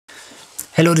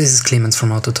Hello, this is Clemens from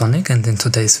AutoTonic, and in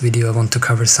today's video I want to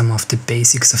cover some of the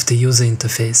basics of the user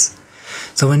interface.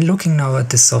 So when looking now at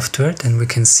the software, then we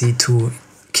can see two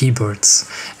keyboards,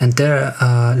 and their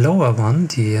lower one,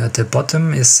 at the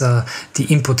bottom, is the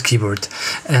input keyboard,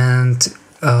 and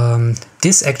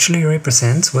this actually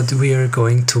represents what we are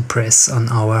going to press on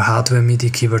our hardware MIDI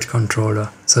keyboard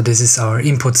controller. So this is our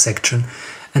input section.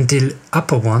 And the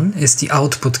upper one is the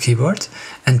output keyboard,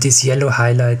 and these yellow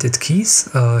highlighted keys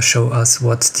show us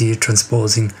what the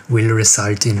transposing will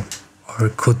result in, or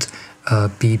could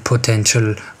be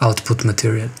potential output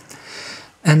material.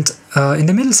 And in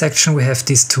the middle section we have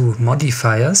these two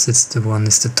modifiers. One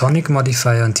is the tonic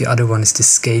modifier and the other one is the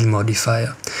scale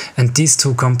modifier. And these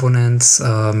two components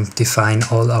define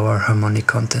all our harmonic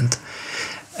content.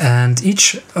 And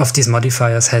each of these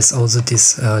modifiers has also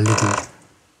this little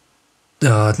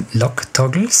lock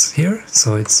toggles here,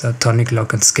 so it's a tonic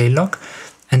lock and scale lock,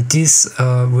 and this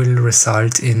will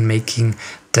result in making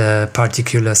the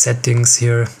particular settings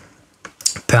here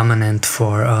permanent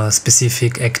for a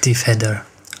specific active header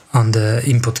on the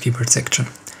input keyboard section.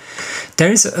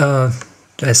 There is,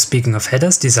 speaking of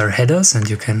headers, these are headers and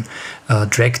you can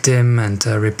drag them and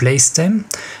replace them,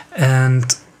 and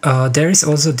there is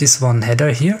also this one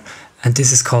header here, and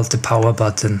this is called the power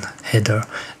button header,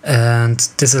 and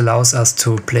this allows us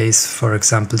to place, for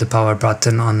example, the power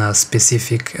button on a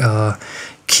specific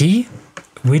key,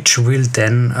 which will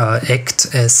then act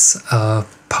as a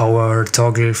power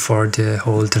toggle for the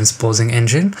whole transposing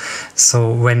engine.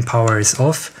 So when power is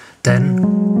off, then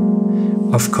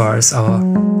of course our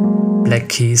black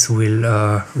keys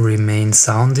will remain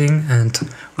sounding, and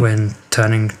when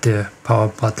turning the power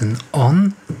button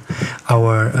on,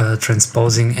 our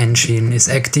transposing engine is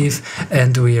active,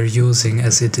 and we are using,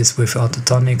 as it is with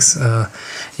AutoTonic's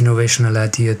innovational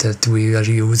idea, that we are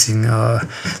using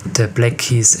the black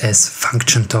keys as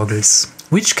function toggles,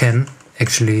 which can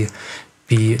actually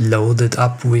be loaded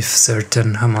up with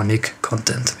certain harmonic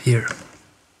content here.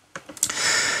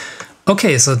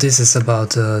 Okay, so this is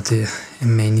about the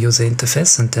main user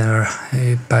interface, and there,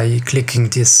 by clicking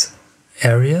these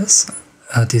areas,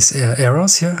 these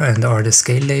arrows here, and or the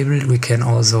scale label, we can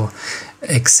also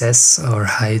access or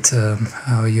hide,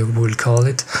 how you will call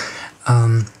it,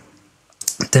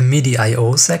 the MIDI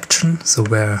I/O section, so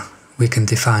where we can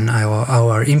define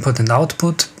our input and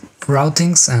output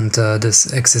routings, and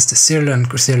this access the serial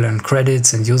and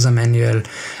credits and user manual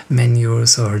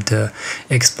menus, or the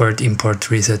export,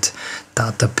 import, reset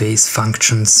database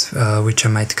functions, which I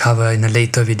might cover in a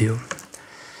later video.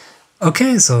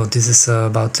 Okay, so this is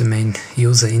about the main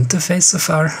user interface so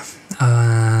far,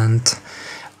 and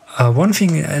one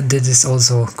thing that is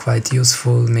also quite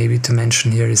useful maybe to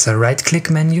mention here is a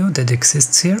right-click menu that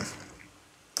exists here.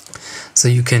 So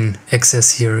you can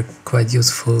access here quite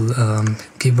useful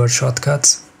keyboard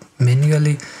shortcuts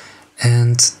manually.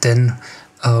 And then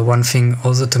one thing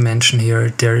also to mention here,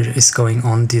 there is going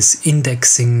on these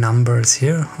indexing numbers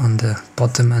here on the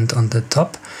bottom and on the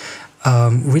top,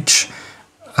 which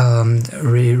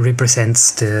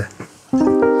represents the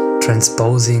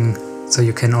transposing. So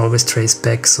you can always trace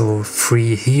back, so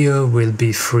free here will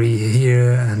be free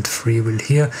here and free will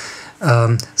here.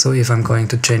 So if I'm going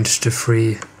to change the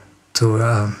free to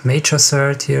a major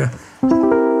third here,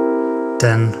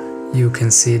 then you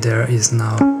can see there is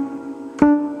now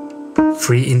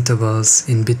free intervals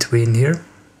in between here,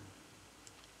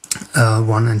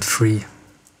 1 and 3,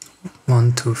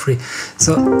 1, 2, 3.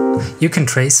 So you can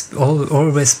trace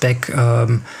always back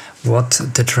what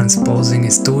the transposing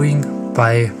is doing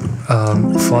by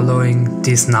following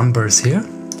these numbers here.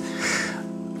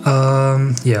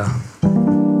 Yeah.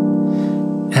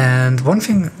 And one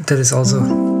thing that is also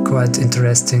quite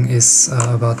interesting is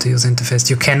about the user interface.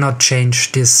 You cannot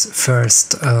change this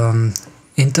first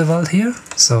interval here,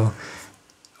 so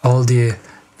all the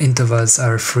intervals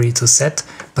are free to set,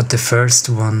 but the first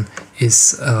one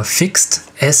is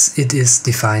fixed as it is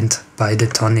defined by the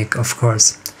tonic, of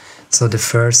course. So the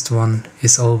first one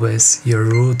is always your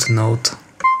root note,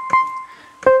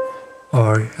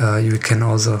 or you can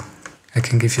also, I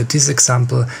can give you this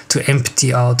example, to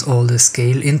empty out all the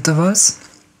scale intervals,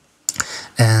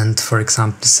 and for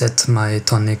example set my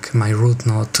tonic, my root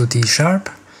note, to D sharp,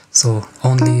 so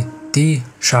only D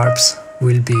sharps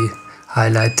will be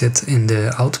highlighted in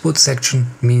the output section,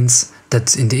 means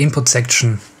that in the input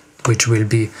section, which will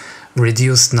be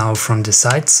reduced now from the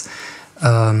sides,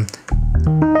 I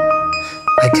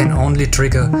can only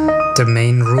trigger the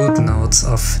main root notes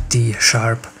of D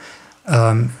sharp.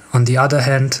 On the other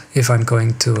hand, if I'm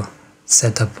going to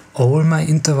set up all my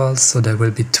intervals, so there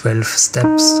will be 12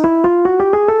 steps.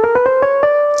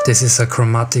 This is a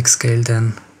chromatic scale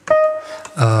then.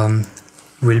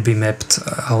 will be mapped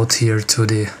out here to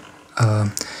the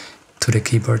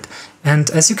keyboard.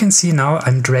 And as you can see now,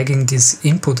 I'm dragging these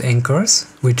input anchors,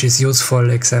 which is useful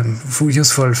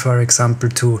for example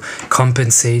to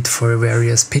compensate for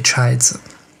various pitch heights.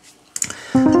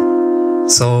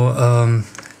 So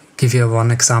give you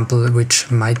one example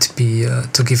which might be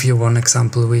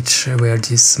where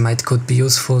this could be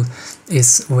useful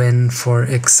is when, for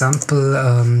example,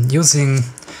 using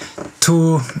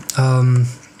two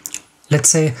let's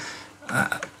say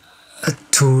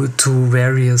two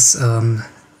various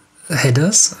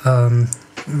headers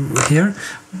here,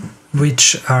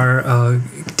 which are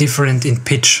different in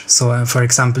pitch. So for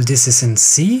example, this is in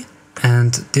C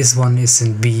and this one is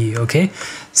in B. Okay,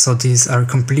 so these are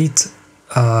complete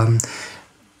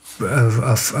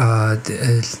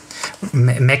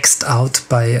maxed out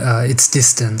by its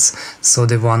distance. So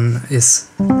the one is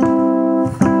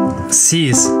C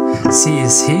is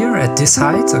here at this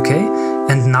height. Okay,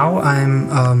 and now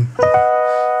I'm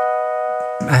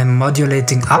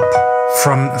modulating up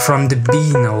from the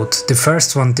B note. The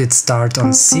first one did start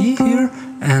on C here,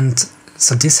 and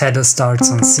so this header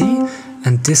starts on C,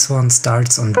 and this one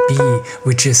starts on B,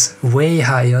 which is way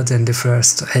higher than the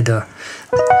first header.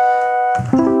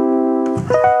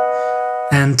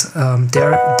 And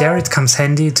there it comes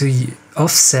handy to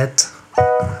offset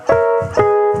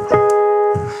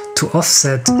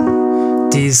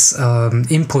these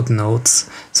input nodes.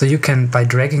 So you can, by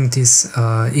dragging these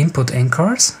input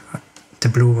anchors, the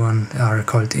blue one are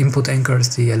called input anchors,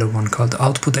 the yellow one called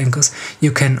output anchors,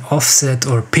 you can offset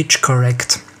or pitch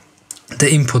correct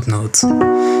the input nodes.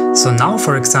 So now,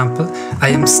 for example, I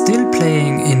am still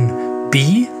playing in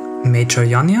B major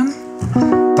Ionian,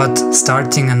 but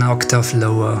starting an octave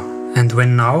lower. And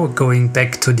when now going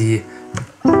back to the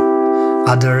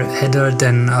other header,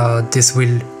 then this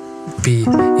will be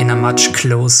in a much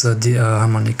closer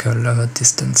harmonical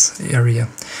distance area.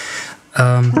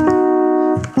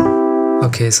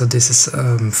 Okay, so this is,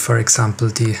 for example,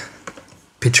 the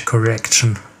pitch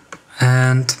correction.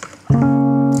 And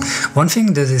one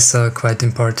thing that is quite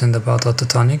important about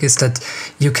AutoTonic is that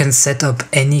you can set up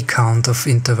any count of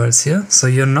intervals here. So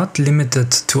you're not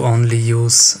limited to only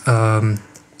use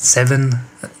 7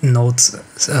 note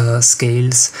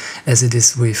scales as it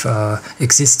is with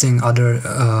existing other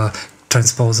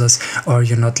transposers, or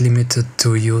you're not limited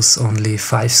to use only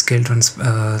 5 scale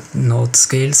note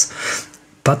scales,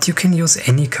 but you can use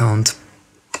any count.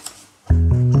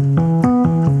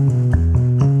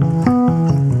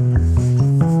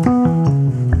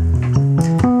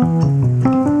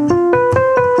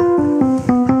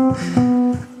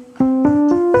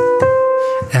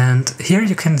 Here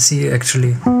you can see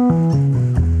actually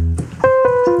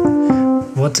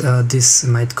what this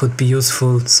could be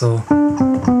useful. So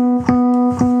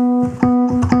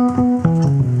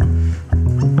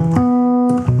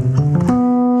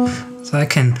I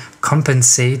can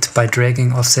compensate by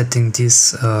dragging, offsetting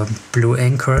these blue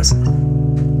anchors.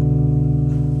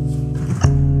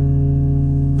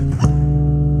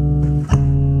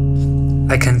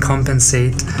 I can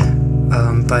compensate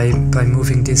by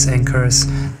moving these anchors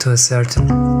to a certain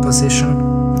position.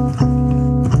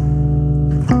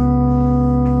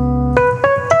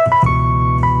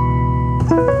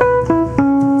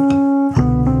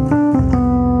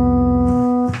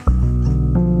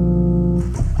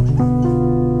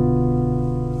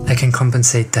 I can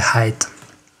compensate the height.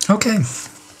 Okay,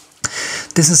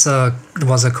 this is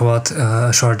was a quite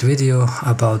short video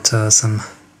about some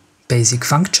basic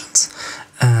functions.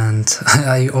 And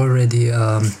I already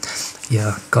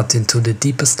got into the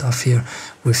deeper stuff here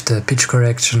with the pitch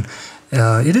correction.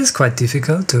 It is quite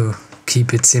difficult to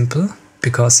keep it simple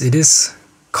because it is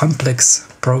complex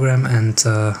program and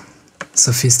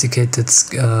sophisticated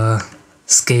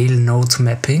scale note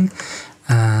mapping,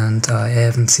 and I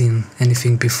haven't seen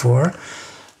anything before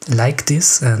like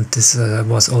this, and this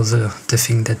was also the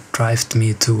thing that drove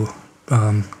me to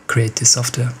create this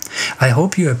software. I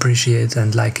hope you appreciate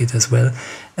and like it as well,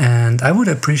 and I would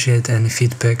appreciate any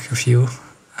feedback of you.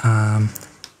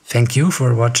 Thank you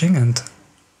for watching, and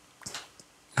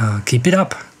keep it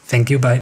up. Thank you, bye.